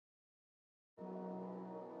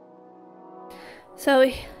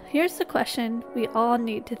So here's the question we all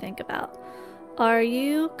need to think about. Are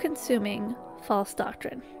you consuming false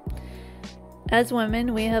doctrine? As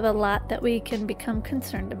women, we have a lot that we can become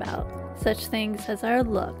concerned about, such things as our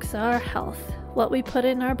looks, our health, what we put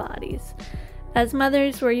in our bodies. As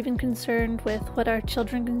mothers, we're even concerned with what our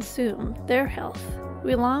children consume, their health.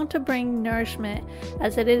 We long to bring nourishment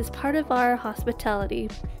as it is part of our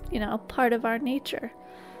hospitality, part of our nature.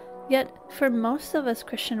 Yet, for most of us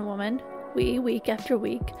Christian women, we, week after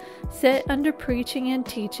week, sit under preaching and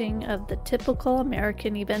teaching of the typical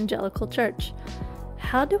American evangelical church.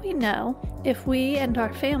 How do we know if we and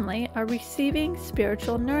our family are receiving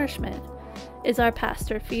spiritual nourishment? Is our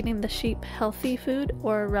pastor feeding the sheep healthy food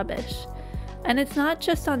or rubbish? And it's not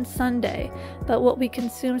just on Sunday, but what we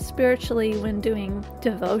consume spiritually when doing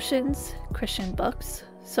devotions, Christian books,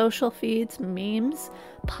 social feeds, memes,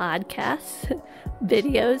 podcasts,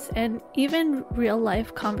 videos, and even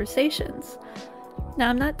real-life conversations. Now,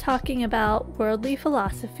 I'm not talking about worldly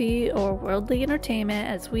philosophy or worldly entertainment,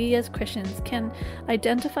 as we as Christians can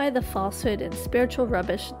identify the falsehood and spiritual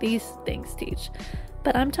rubbish these things teach.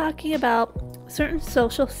 But I'm talking about certain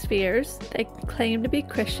social spheres that claim to be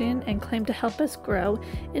Christian and claim to help us grow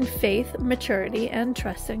in faith, maturity, and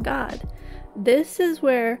trust in God. This is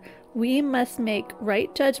where we must make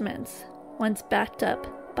right judgments once backed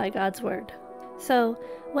up by God's Word. So,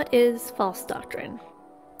 what is false doctrine?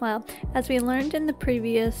 Well, as we learned in the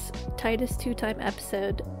previous Titus 2-time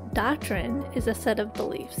episode, doctrine is a set of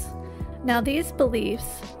beliefs. Now, these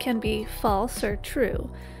beliefs can be false or true.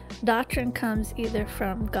 Doctrine comes either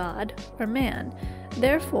from God or man.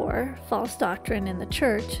 Therefore, false doctrine in the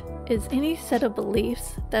church is any set of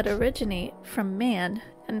beliefs that originate from man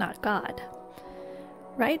and not God.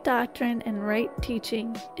 Right doctrine and right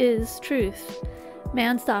teaching is truth.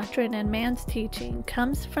 Man's doctrine and man's teaching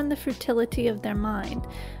comes from the futility of their mind,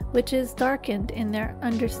 which is darkened in their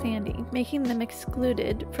understanding, making them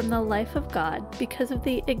excluded from the life of God because of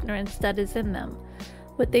the ignorance that is in them.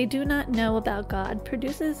 What they do not know about God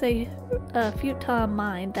produces a futile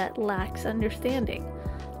mind that lacks understanding.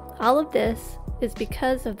 All of this is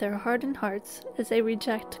because of their hardened hearts as they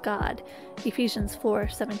reject God, Ephesians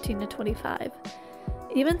 4:17-25.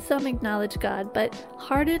 Even some acknowledge God, but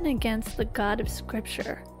harden against the God of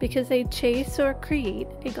Scripture, because they chase or create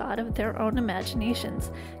a God of their own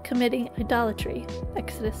imaginations, committing idolatry,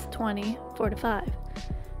 Exodus 20:4-5.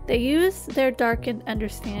 They use their darkened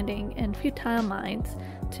understanding and futile minds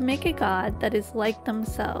to make a God that is like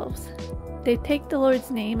themselves. They take the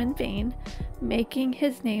Lord's name in vain, making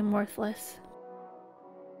his name worthless.